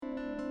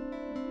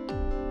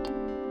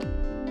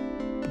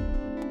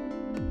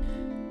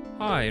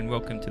Hi, and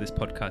welcome to this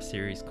podcast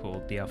series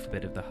called The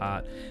Alphabet of the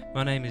Heart.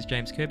 My name is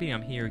James Kirby.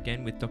 I'm here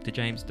again with Dr.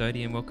 James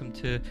Doty, and welcome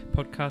to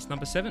podcast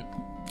number 7.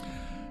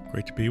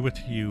 Great to be with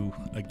you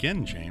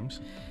again,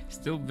 James.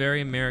 Still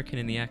very American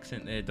in the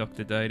accent there,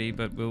 Dr. Doty,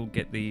 but we'll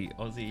get the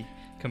Aussie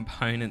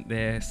component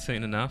there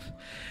soon enough.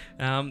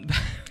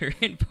 We're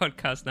in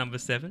podcast number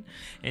 7,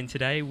 and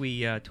today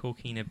we are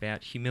talking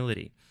about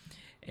humility.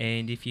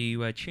 And if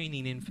you are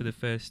tuning in for the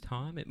first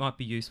time, it might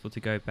be useful to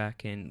go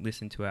back and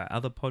listen to our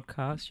other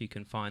podcasts. You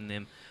can find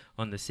them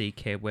on the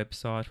CCare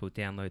website or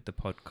download the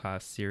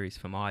podcast series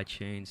from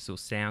iTunes or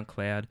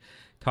SoundCloud.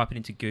 Type it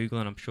into Google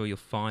and I'm sure you'll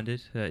find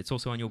it. It's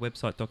also on your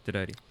website, Dr.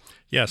 Doty.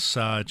 Yes,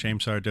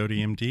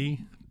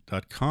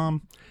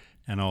 jamesrdotymd.com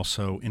and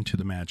also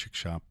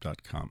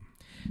intothemagicshop.com.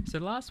 So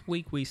last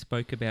week we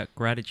spoke about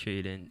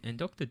gratitude, and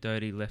Dr.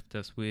 Doty left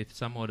us with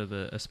somewhat of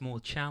a small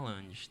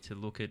challenge to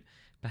look at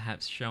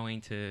perhaps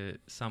showing to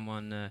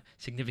someone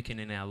significant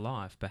in our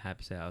life,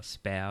 perhaps our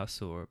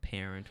spouse or a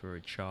parent or a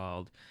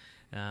child,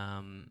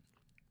 how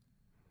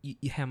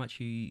much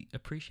you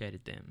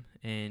appreciated them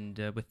and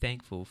were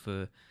thankful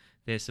for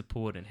their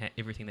support and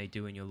everything they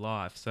do in your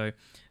life. So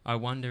I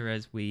wonder,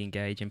 as we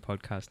engage in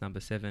podcast number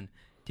 7,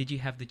 did you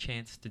have the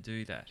chance to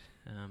do that?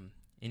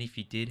 And if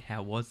you did,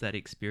 how was that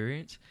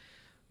experience?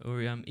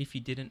 Or if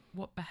you didn't,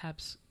 what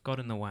perhaps got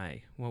in the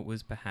way? What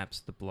was perhaps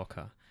the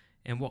blocker?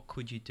 And what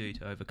could you do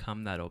to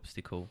overcome that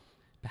obstacle,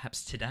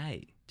 perhaps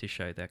today, to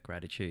show that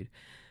gratitude?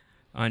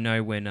 I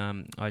know when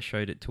I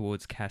showed it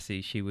towards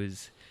Cassie, she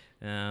was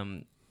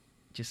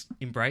just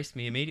embraced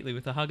me immediately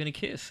with a hug and a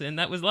kiss, and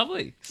that was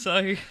lovely.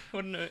 So,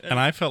 and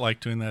I felt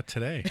like doing that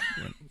today.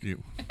 When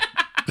you...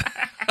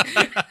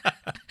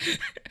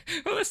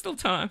 Well, there's still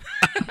time.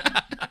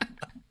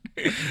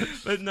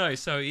 But no,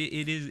 so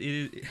it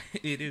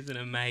is an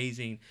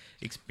amazing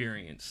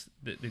experience,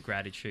 the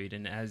gratitude,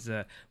 and as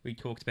we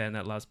talked about in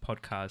that last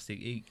podcast,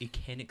 it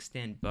can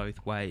extend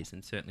both ways,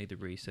 and certainly the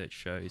research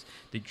shows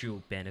the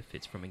dual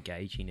benefits from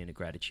engaging in a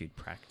gratitude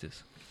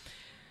practice.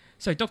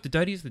 So Dr.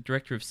 Doty is the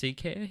director of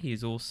CCare. He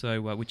is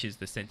also, which is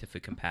the Center for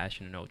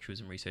Compassion and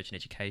Altruism Research and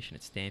Education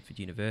at Stanford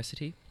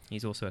University.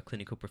 He's also a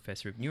clinical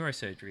professor of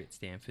neurosurgery at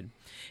Stanford.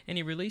 And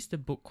he released a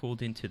book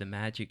called Into the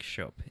Magic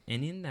Shop.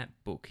 And in that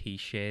book, he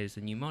shares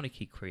a mnemonic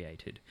he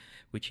created,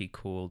 which he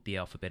called the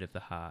Alphabet of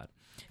the Heart.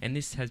 And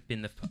this has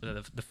been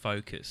the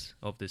focus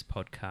of this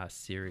podcast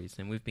series.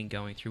 And we've been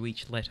going through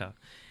each letter.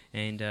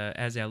 And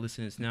as our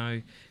listeners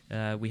know,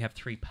 we have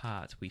 3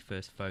 parts. We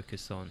first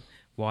focus on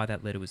why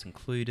that letter was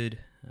included,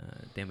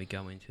 then we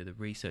go into the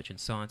research and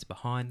science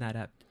behind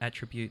that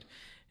attribute,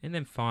 and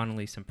then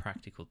finally some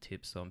practical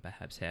tips on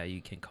perhaps how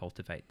you can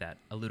cultivate that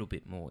a little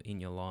bit more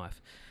in your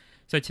life.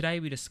 So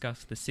today we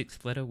discuss the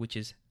 6th letter, which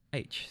is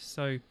H.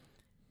 So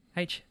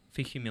H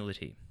for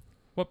humility.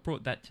 What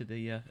brought that to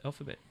the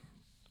alphabet?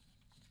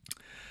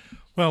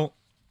 Well,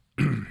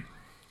 and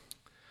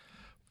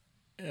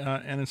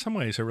in some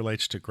ways it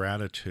relates to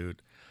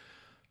gratitude.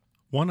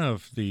 One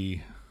of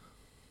the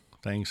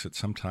things that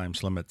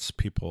sometimes limits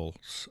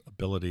people's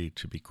ability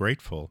to be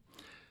grateful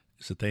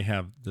is that they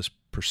have this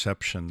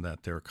perception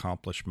that their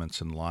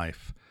accomplishments in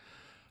life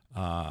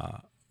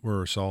were a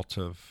result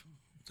of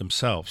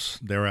themselves,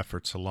 their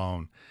efforts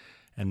alone,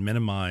 and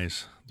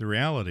minimize the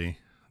reality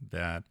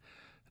that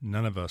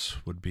none of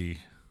us would be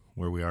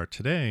where we are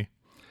today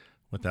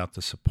without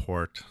the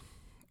support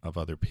of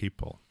other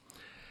people.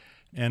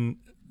 And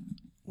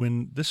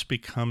when this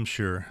becomes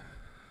your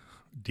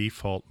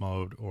default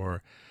mode,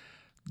 or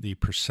the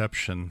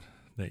perception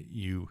that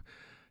you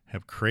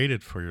have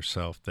created for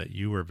yourself, that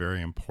you are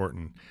very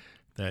important,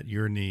 that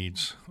your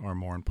needs are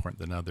more important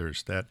than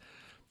others, that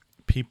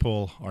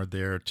people are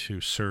there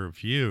to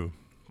serve you,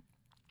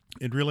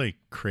 it really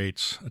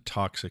creates a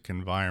toxic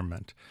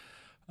environment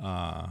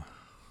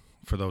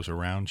for those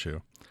around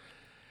you.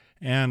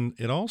 And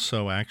it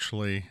also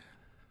actually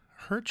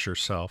hurts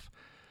yourself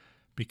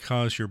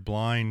because you're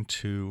blind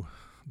to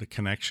the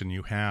connection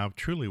you have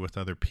truly with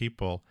other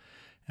people,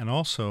 and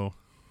also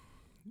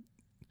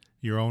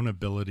your own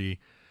ability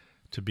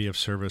to be of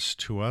service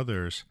to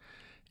others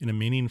in a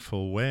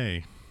meaningful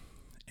way.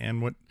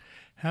 And what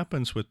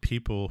happens with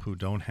people who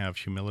don't have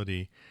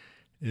humility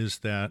is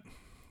that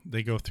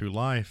they go through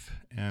life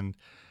and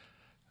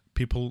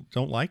people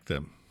don't like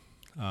them.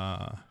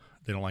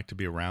 They don't like to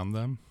be around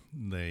them.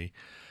 They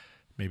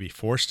may be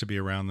forced to be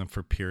around them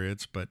for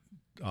periods, but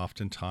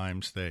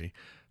oftentimes they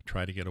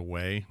try to get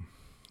away.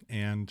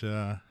 And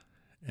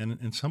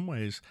in some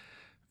ways,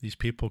 these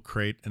people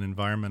create an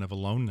environment of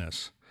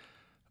aloneness,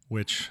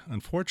 which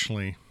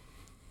unfortunately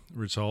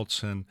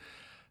results in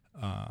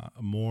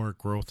more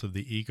growth of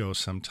the ego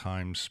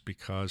sometimes,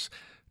 because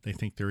they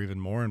think they're even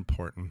more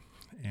important.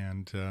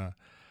 And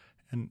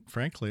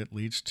frankly, it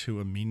leads to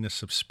a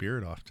meanness of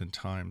spirit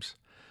oftentimes.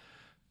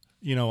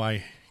 You know,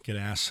 I get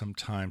asked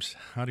sometimes,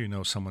 how do you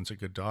know someone's a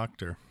good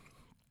doctor?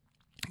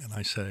 And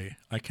I say,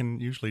 I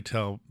can usually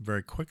tell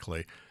very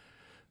quickly.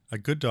 A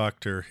good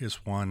doctor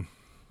is one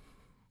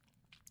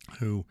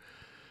who,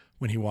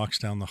 when he walks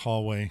down the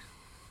hallway,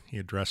 He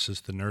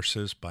addresses the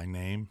nurses by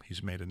name.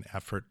 He's made an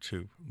effort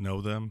to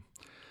know them.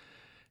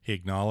 He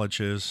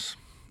acknowledges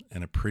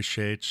and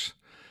appreciates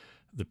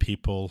the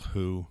people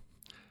who,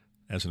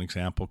 as an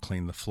example,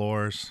 clean the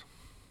floors,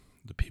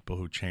 the people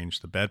who change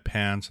the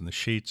bedpans and the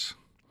sheets,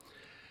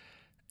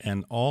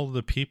 and all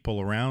the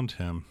people around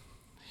him.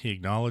 He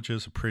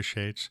acknowledges,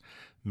 appreciates,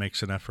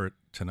 makes an effort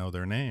to know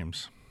their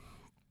names.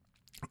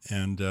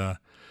 And I'll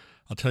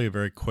tell you a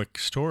very quick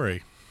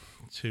story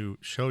to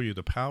show you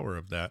the power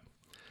of that.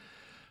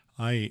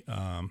 I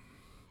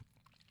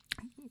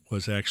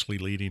was actually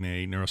leading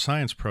a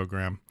neuroscience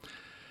program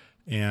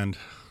and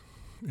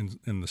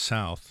in the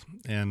South,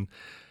 and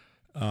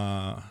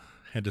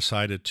had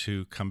decided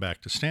to come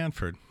back to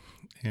Stanford.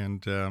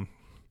 And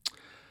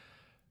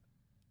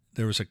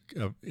there was a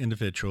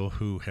individual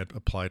who had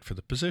applied for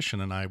the position,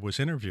 and I was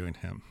interviewing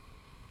him.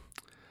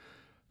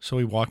 So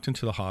we walked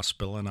into the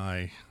hospital, and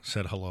I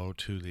said hello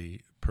to the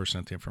person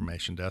at the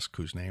information desk,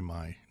 whose name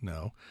I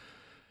know.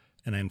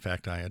 And in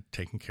fact, I had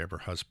taken care of her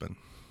husband.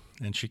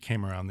 And she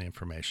came around the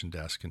information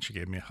desk, and she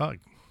gave me a hug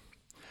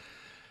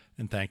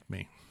and thanked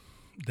me.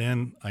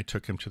 Then I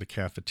took him to the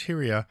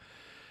cafeteria,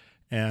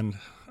 and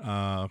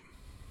the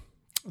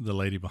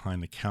lady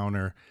behind the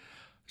counter,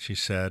 she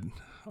said,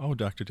 "Oh,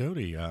 Dr.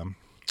 Doty, can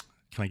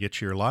I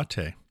get you your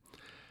latte?"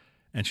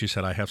 And she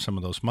said, "I have some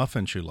of those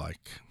muffins you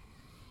like.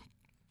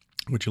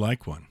 Would you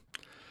like one?"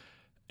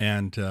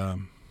 And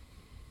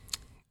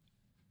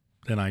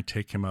then I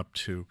take him up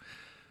to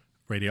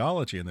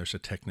radiology, and there's a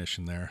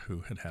technician there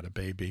who had had a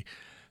baby.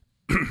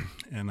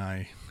 And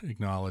I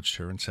acknowledged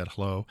her and said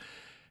hello.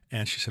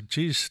 And she said,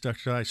 "Geez,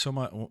 Dr. I so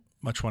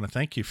much want to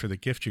thank you for the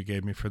gift you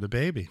gave me for the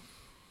baby."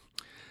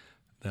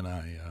 Then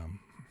I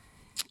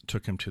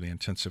took him to the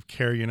intensive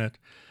care unit.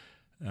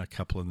 A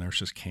couple of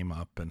nurses came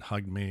up and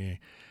hugged me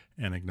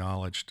and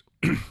acknowledged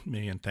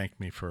me and thanked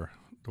me for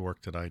the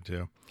work that I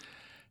do.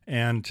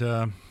 And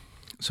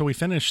so we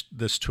finished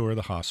this tour of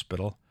the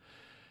hospital,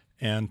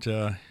 and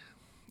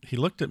he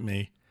looked at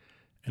me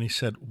and he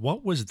said,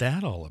 "What was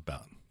that all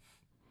about?"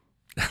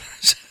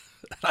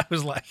 I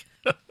was like,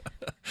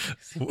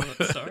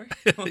 Sorry?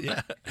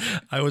 Yeah.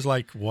 I was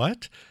like,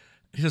 "What?"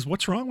 He says,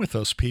 "What's wrong with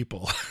those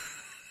people?"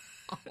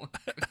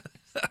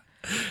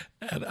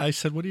 And I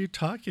said, "What are you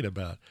talking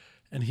about?"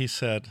 And he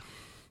said,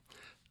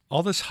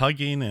 "All this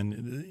hugging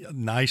and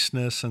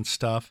niceness and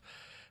stuff."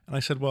 And I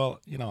said,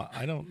 "Well,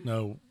 I don't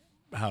know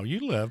how you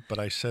live, but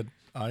I said,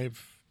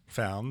 I've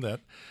found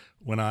that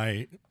when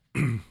I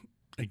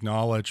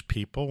acknowledge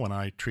people, when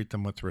I treat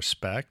them with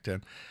respect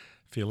and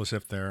feel as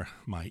if they're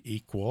my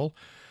equal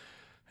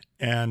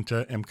and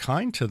am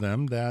kind to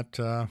them, that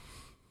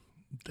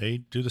they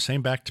do the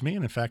same back to me,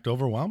 and in fact,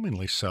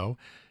 overwhelmingly so.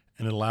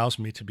 And it allows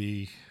me to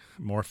be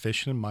more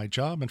efficient in my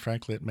job, and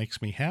frankly, it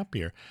makes me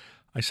happier."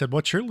 I said,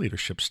 "What's your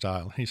leadership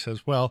style?" He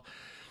says, "Well,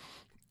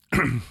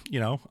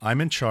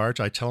 I'm in charge.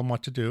 I tell them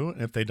what to do.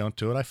 And if they don't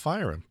do it, I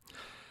fire them."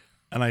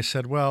 And I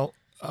said, "Well,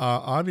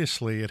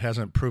 obviously it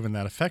hasn't proven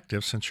that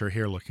effective since you're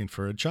here looking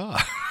for a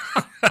job."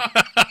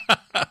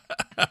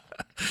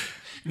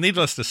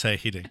 Needless to say,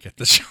 he didn't get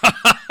the job.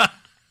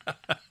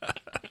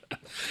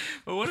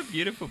 Well, what a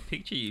beautiful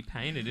picture you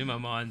painted. In my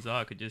mind's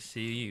eye, I could just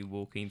see you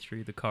walking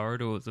through the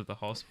corridors of the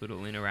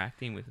hospital,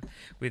 interacting with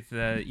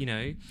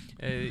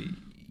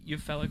your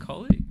fellow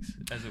colleagues,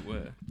 as it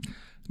were.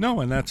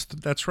 No, and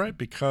that's right,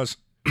 because,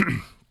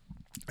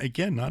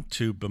 again, not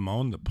to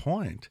bemoan the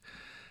point,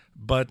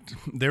 but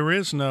there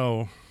is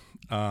no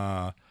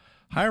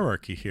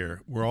hierarchy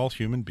here. We're all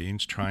human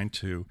beings trying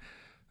to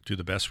do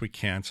the best we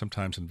can,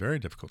 sometimes in very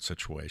difficult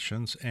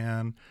situations,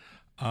 and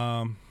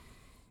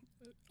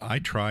I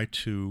try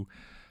to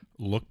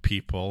look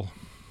people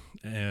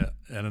at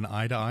an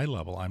eye-to-eye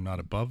level. I'm not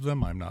above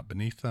them. I'm not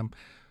beneath them.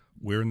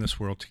 We're in this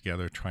world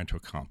together trying to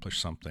accomplish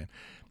something.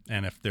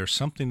 And if there's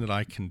something that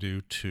I can do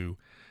to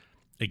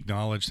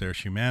acknowledge their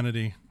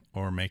humanity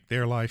or make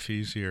their life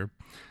easier,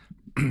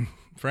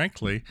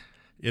 frankly,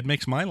 it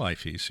makes my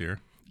life easier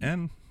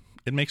and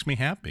it makes me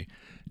happy.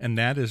 And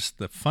that is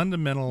the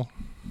fundamental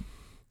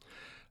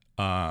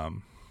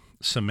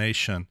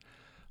summation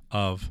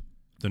of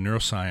the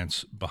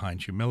neuroscience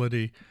behind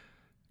humility,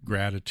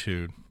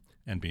 gratitude,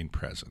 and being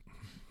present.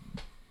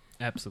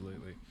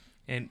 Absolutely.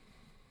 And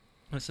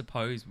I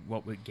suppose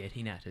what we're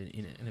getting at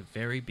in a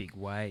very big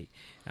way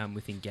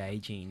with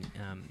engaging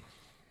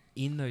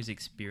in those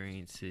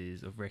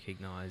experiences of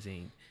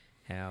recognizing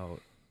how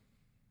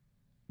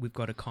we've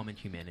got a common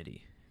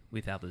humanity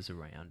with others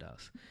around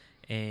us.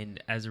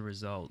 And as a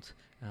result,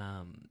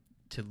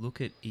 to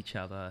look at each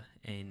other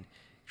and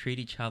treat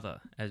each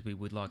other as we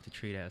would like to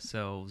treat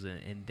ourselves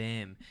and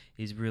them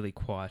is really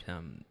quite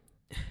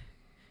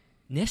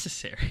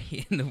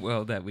necessary in the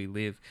world that we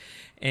live.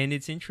 And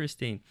it's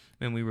interesting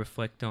when we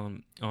reflect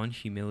on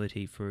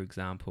humility, for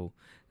example,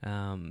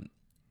 and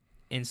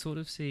sort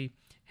of see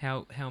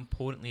how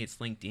importantly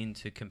it's linked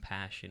into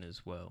compassion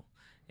as well.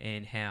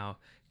 and how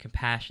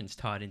compassion's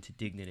tied into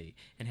dignity,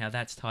 and how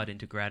that's tied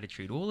into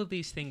gratitude. All of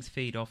these things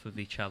feed off of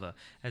each other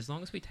as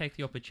long as we take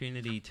the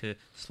opportunity to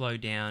slow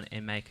down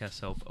and make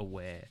ourselves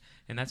aware.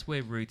 And that's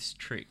where Ruth's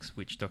tricks,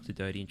 which Dr.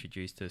 Doty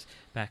introduced us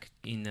back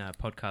in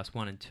podcast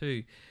 1 and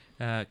 2,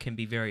 can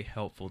be very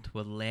helpful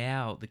to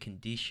allow the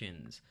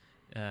conditions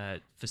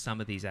for some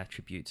of these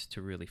attributes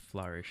to really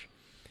flourish.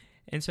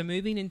 And so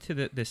moving into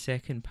the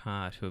second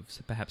part of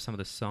perhaps some of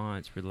the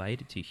science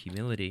related to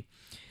humility,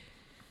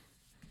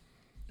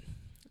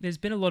 there's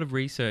been a lot of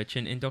research,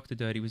 and Dr.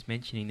 Doty was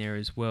mentioning there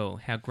as well,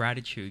 how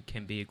gratitude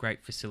can be a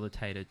great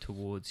facilitator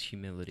towards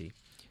humility.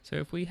 So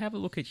if we have a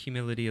look at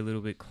humility a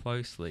little bit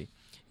closely,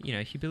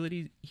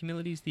 humility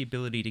is the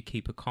ability to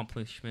keep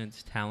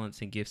accomplishments,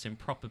 talents, and gifts in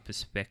proper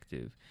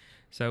perspective.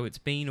 So it's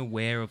being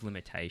aware of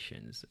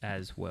limitations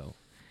as well,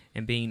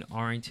 and being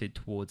oriented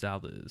towards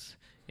others.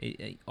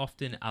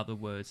 Often other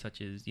words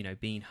such as,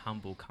 being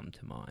humble come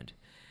to mind.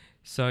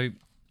 So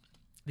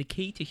the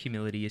key to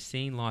humility is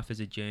seeing life as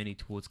a journey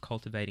towards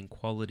cultivating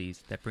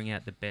qualities that bring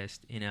out the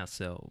best in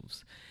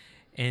ourselves.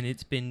 And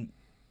it's been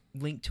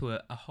linked to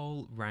a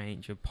whole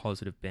range of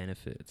positive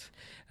benefits.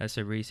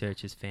 So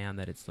research has found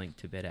that it's linked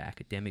to better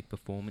academic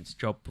performance,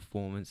 job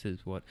performance,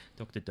 is what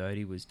Dr.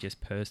 Doty was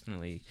just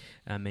personally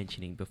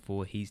mentioning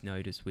before he's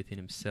noticed within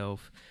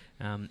himself.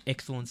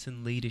 Excellence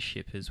in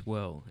leadership as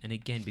well. And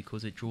again,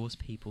 because it draws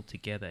people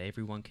together,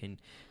 everyone can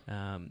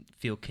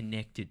feel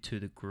connected to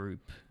the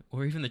group,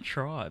 or even the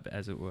tribe,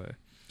 as it were.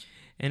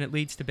 And it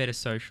leads to better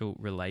social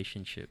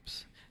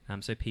relationships.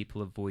 So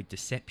people avoid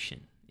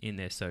deception in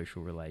their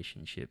social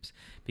relationships,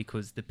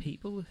 because the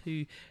people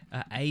who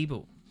are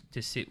able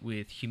to sit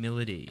with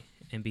humility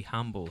and be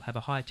humble have a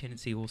high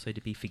tendency also to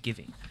be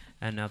forgiving,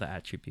 another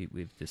attribute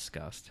we've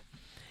discussed.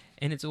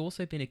 And it's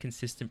also been a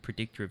consistent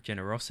predictor of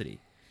generosity.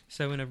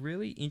 So in a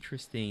really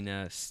interesting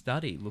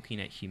study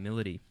looking at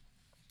humility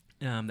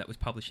that was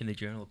published in the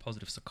Journal of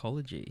Positive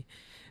Psychology,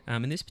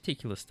 in this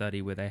particular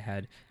study where they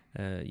had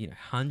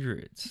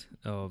hundreds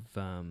of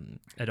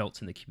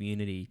adults in the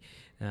community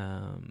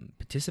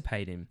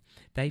participate in,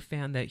 they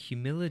found that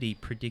humility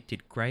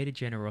predicted greater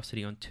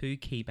generosity on 2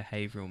 key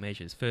behavioural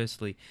measures.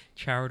 Firstly,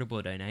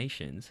 charitable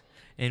donations,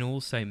 and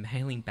also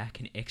mailing back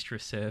an extra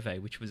survey,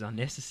 which was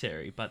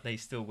unnecessary, but they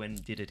still went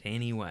and did it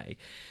anyway.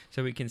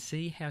 So we can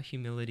see how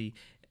humility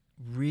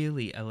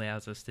really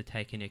allows us to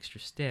take an extra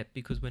step,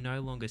 because we're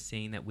no longer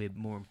seeing that we're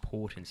more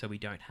important, so we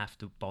don't have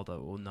to bother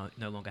or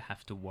no longer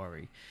have to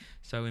worry.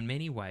 So in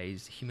many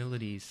ways,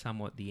 humility is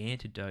somewhat the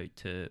antidote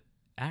to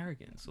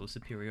arrogance or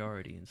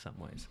superiority in some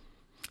ways.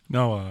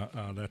 No,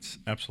 that's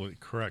absolutely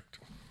correct.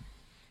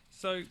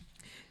 So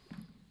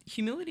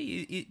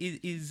humility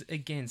is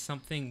again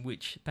something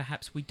which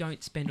perhaps we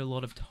don't spend a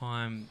lot of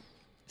time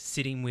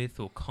sitting with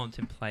or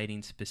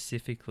contemplating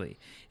specifically.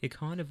 It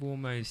kind of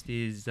almost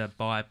is a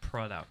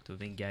byproduct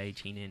of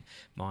engaging in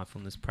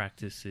mindfulness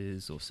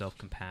practices or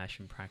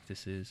self-compassion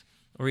practices,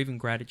 or even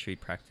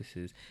gratitude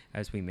practices,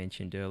 as we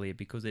mentioned earlier,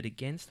 because it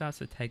again starts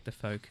to take the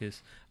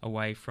focus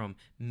away from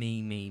me,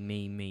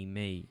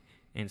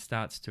 and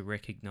starts to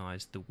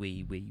recognize the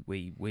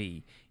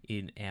we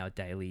in our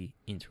daily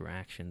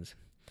interactions.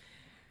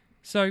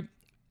 So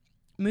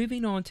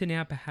moving on to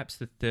now perhaps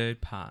the third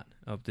part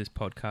of this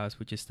podcast,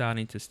 which is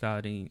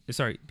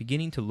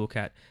beginning to look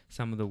at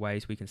some of the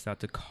ways we can start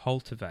to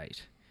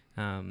cultivate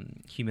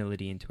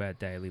humility into our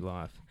daily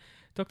life.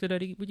 Dr.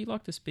 Doty, would you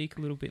like to speak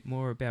a little bit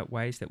more about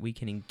ways that we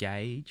can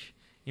engage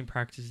in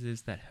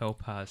practices that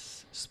help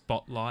us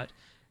spotlight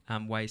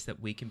ways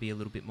that we can be a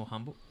little bit more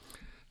humble?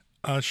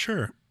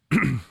 Sure.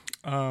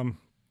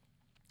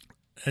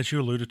 As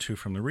you alluded to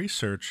from the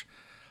research,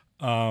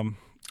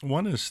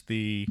 one is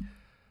the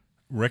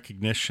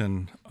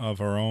recognition of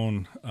our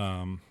own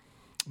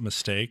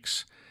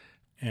mistakes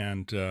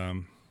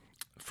and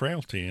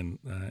frailty,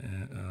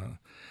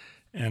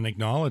 and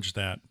acknowledge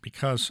that,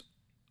 because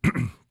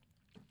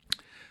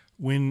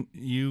when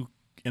you,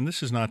 and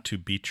this is not to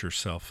beat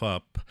yourself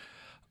up,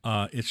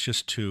 it's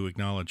just to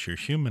acknowledge your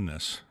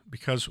humanness,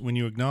 because when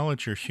you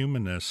acknowledge your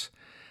humanness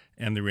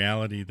and the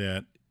reality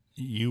that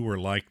you were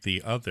like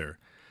the other,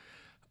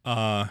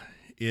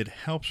 it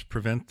helps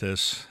prevent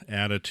this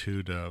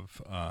attitude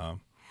of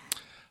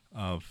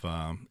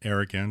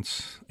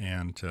arrogance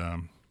and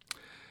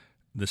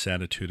this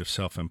attitude of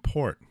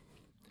self-import.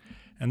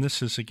 And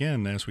this is,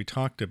 again, as we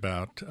talked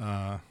about,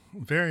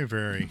 very,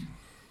 very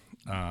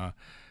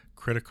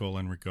critical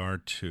in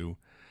regard to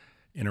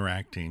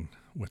interacting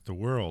with the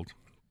world.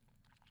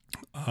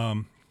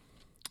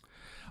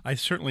 I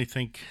certainly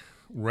think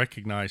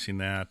recognizing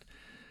that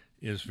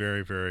is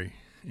very, very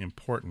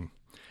important.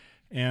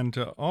 And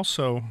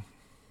also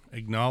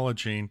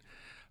acknowledging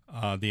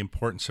the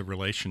importance of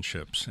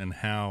relationships and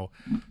how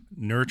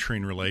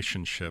nurturing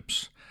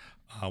relationships,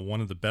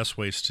 one of the best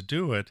ways to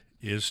do it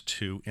is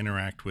to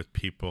interact with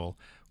people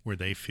where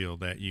they feel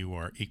that you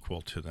are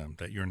equal to them,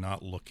 that you're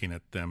not looking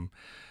at them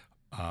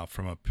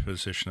from a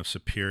position of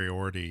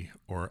superiority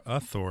or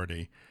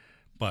authority,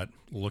 but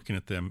looking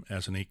at them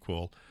as an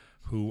equal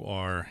who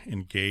are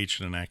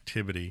engaged in an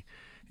activity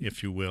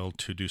if you will,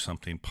 to do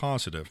something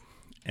positive.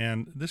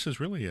 And this is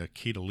really a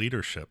key to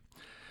leadership.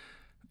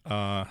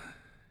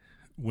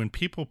 When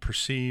people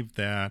perceive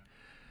that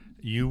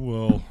you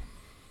will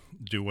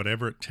do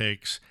whatever it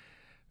takes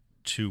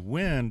to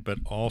win, but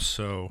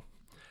also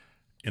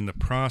in the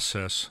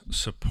process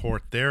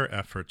support their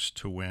efforts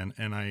to win,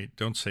 and I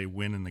don't say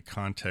win in the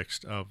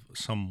context of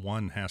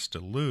someone has to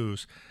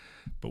lose,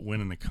 but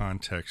win in the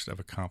context of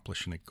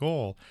accomplishing a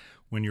goal,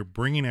 when you're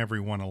bringing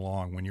everyone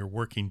along, when you're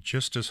working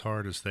just as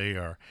hard as they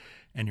are,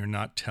 and you're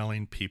not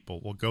telling people,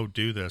 well, go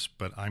do this,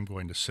 but I'm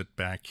going to sit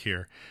back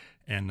here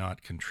and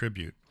not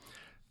contribute.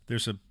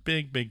 There's a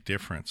big, big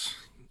difference.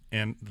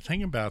 And the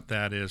thing about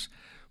that is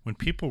when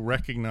people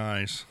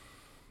recognize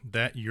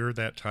that you're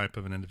that type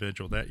of an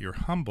individual, that you're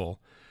humble,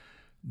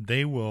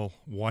 they will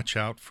watch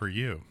out for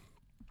you.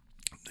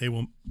 They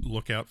will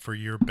look out for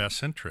your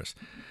best interest.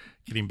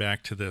 Getting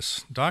back to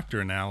this doctor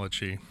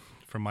analogy,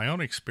 from my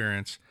own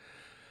experience,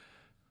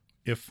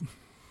 if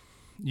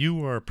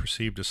you are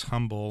perceived as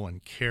humble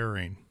and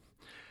caring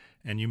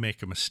and you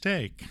make a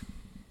mistake,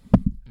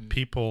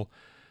 people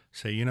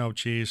say,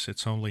 geez,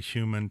 it's only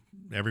human.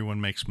 Everyone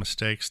makes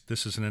mistakes.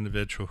 This is an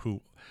individual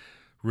who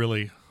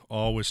really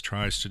always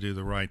tries to do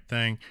the right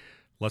thing.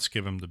 Let's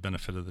give him the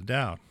benefit of the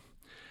doubt.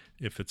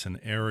 If it's an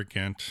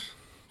arrogant,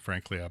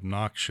 frankly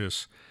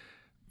obnoxious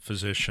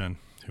physician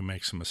who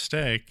makes a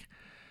mistake,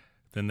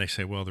 then they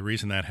say, well, the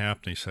reason that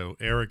happened, he's so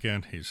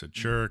arrogant, he's a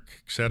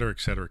jerk, et cetera,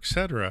 et cetera, et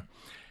cetera.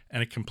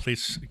 And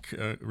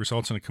it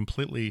results in a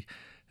completely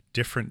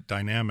different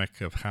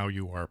dynamic of how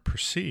you are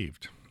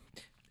perceived.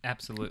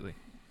 Absolutely.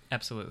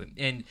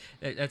 And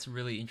that's a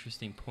really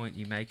interesting point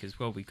you make as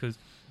well, because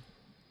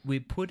we're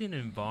put in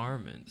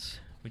environments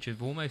which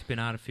have almost been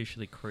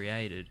artificially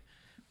created,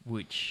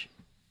 which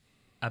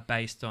are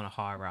based on a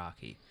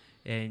hierarchy.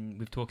 And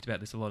we've talked about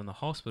this a lot in the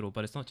hospital,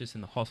 but it's not just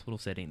in the hospital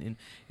setting.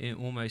 In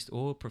almost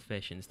all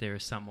professions, there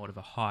is somewhat of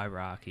a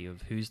hierarchy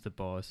of who's the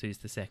boss, who's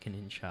the second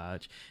in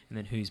charge, and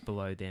then who's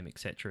below them,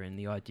 etc. And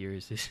the idea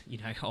is this,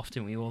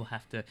 often we all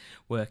have to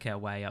work our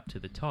way up to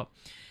the top.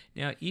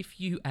 Now, if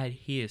you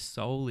adhere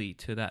solely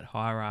to that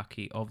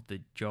hierarchy of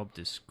the job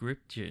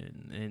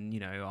description, and,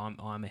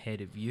 I'm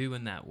ahead of you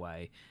in that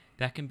way,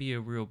 that can be a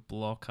real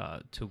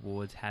blocker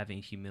towards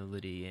having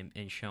humility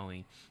and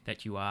showing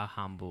that you are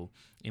humble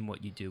in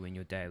what you do in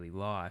your daily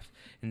life.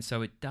 And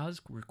so it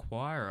does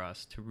require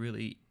us to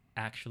really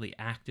actually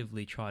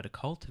actively try to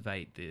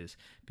cultivate this,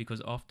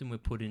 because often we're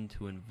put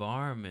into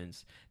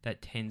environments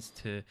that tends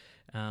to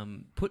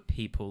put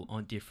people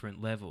on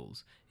different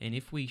levels. And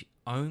if we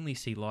only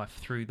see life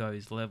through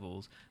those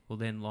levels, well,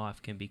 then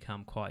life can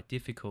become quite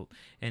difficult.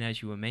 And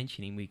as you were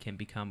mentioning, we can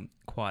become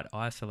quite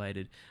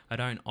isolated. I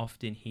don't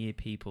often hear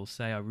people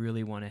say, I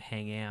really want to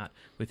hang out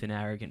with an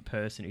arrogant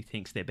person who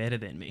thinks they're better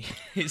than me.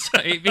 So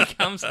it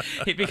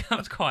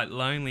becomes quite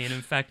lonely. And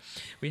in fact,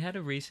 we had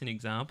a recent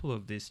example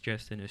of this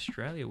just in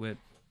Australia, where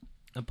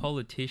a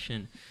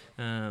politician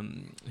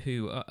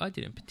who I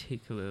didn't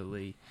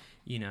particularly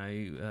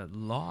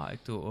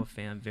liked or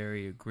found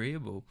very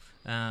agreeable,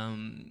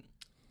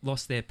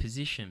 lost their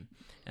position.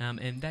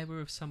 And they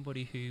were of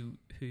somebody who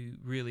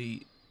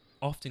really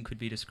often could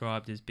be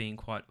described as being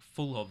quite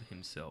full of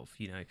himself,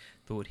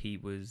 thought he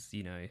was,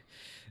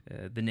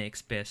 the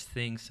next best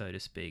thing, so to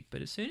speak.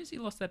 But as soon as he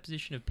lost that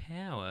position of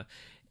power,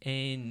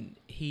 and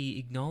he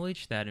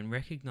acknowledged that and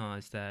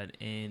recognized that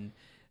and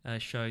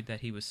showed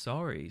that he was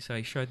sorry. So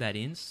he showed that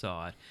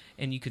insight,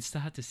 and you could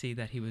start to see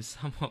that he was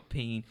somewhat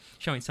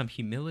showing some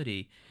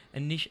humility.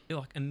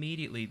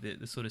 Immediately,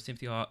 the sort of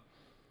sympathy. I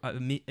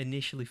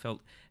initially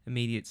felt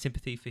immediate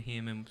sympathy for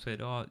him and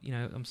said,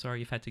 I'm sorry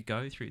you've had to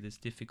go through this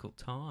difficult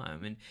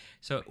time. And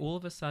so all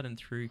of a sudden,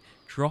 through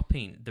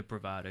dropping the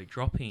bravado,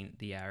 dropping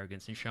the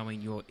arrogance, and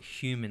showing you're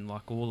human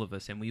like all of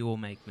us and we all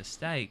make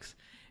mistakes,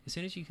 as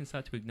soon as you can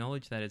start to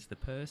acknowledge that as the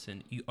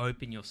person, you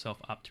open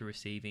yourself up to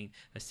receiving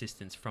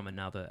assistance from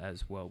another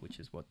as well, which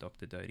is what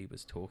Dr. Doty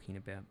was talking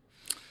about.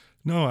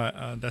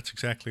 No, that's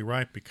exactly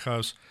right,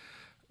 because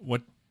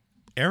what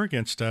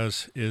arrogance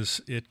does is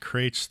it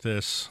creates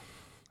this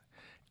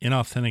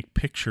inauthentic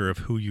picture of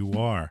who you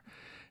are.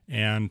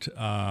 And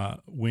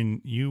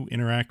when you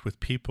interact with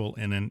people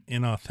in an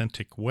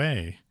inauthentic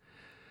way,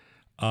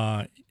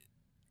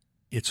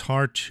 it's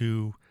hard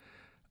to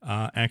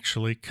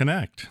actually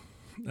connect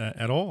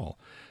at all.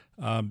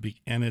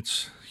 And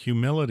it's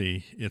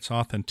humility, it's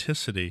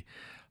authenticity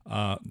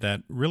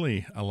that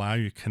really allow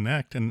you to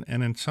connect. And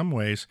in some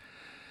ways,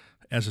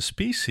 as a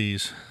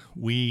species,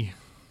 we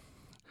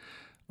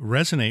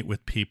resonate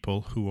with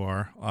people who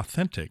are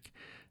authentic.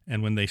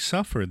 And when they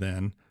suffer,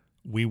 then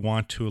we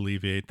want to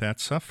alleviate that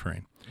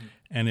suffering.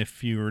 And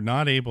if you're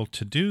not able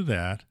to do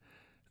that,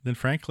 then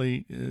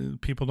frankly,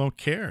 people don't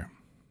care.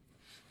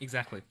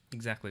 Exactly.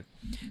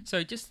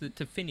 So just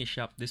to finish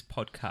up this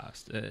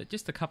podcast,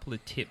 just a couple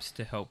of tips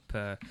to help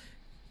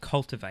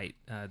cultivate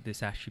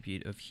this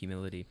attribute of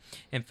humility.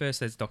 And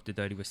first, as Dr.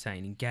 Doty was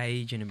saying,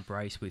 engage and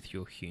embrace with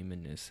your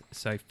humanness.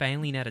 So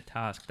failing at a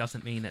task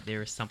doesn't mean that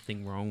there is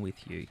something wrong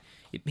with you.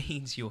 It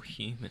means you're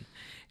human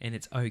and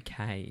it's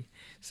okay.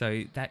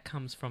 So that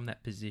comes from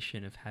that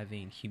position of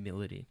having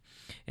humility.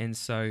 And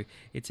so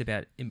it's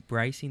about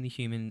embracing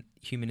the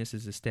humanness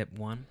as a step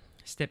one.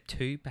 Step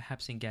two,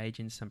 perhaps engage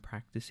in some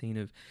practicing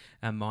of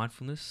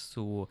mindfulness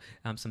or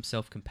some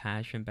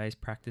self-compassion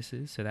based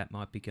practices. So that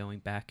might be going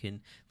back and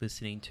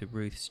listening to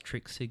Ruth's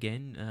tricks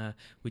again,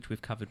 which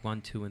we've covered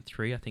 1, 2, and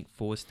 3. I think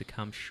 4 is to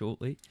come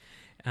shortly.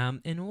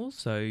 And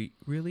also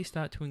really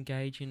start to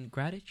engage in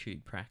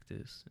gratitude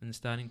practice and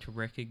starting to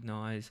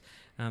recognize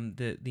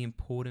the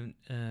important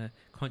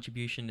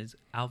contribution as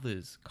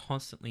others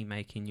constantly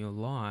make in your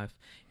life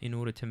in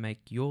order to make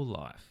your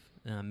life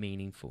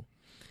meaningful.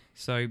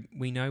 So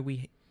we know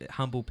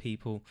humble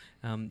people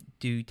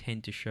do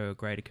tend to show a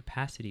greater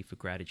capacity for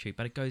gratitude,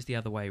 but it goes the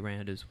other way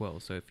around as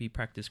well. So if you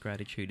practice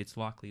gratitude, it's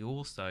likely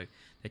also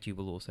that you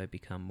will also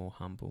become more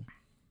humble.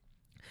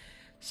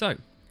 So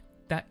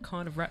that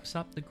kind of wraps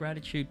up the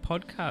gratitude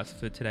podcast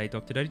for today,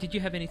 Dr. Doty. Did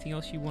you have anything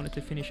else you wanted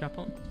to finish up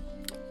on?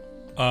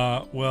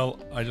 Well,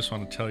 I just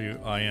want to tell you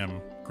I am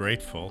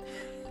grateful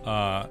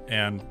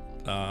and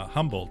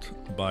humbled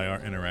by our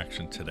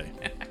interaction today.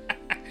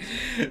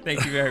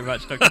 Thank you very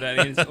much, Dr.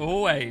 Doty. It's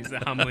always a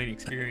humbling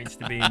experience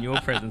to be in your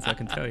presence, I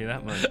can tell you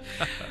that much.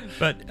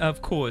 But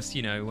of course,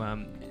 you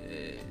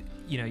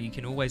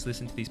can always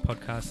listen to these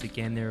podcasts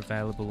again. They're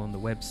available on the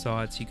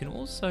websites. You can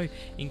also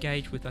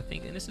engage with, I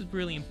think, and this is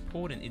really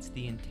important, it's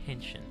the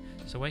intention.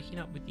 So waking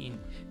up with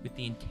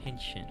the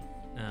intention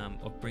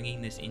of bringing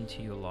this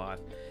into your life,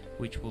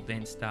 which will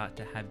then start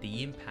to have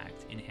the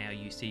impact in how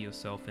you see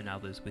yourself and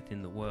others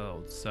within the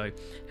world. So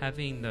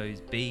having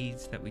those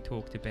beads that we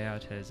talked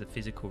about as a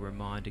physical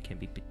reminder can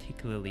be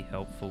particularly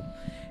helpful.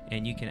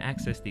 And you can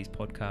access these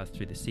podcasts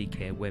through the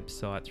CCare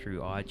website, through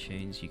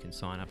iTunes. You can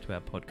sign up to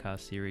our podcast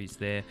series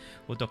there.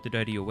 Or Dr.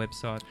 Doty, your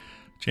website?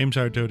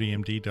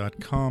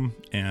 JamesRDotyMD.com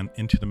and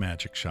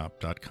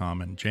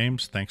IntoTheMagicShop.com. And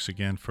James, thanks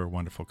again for a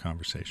wonderful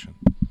conversation.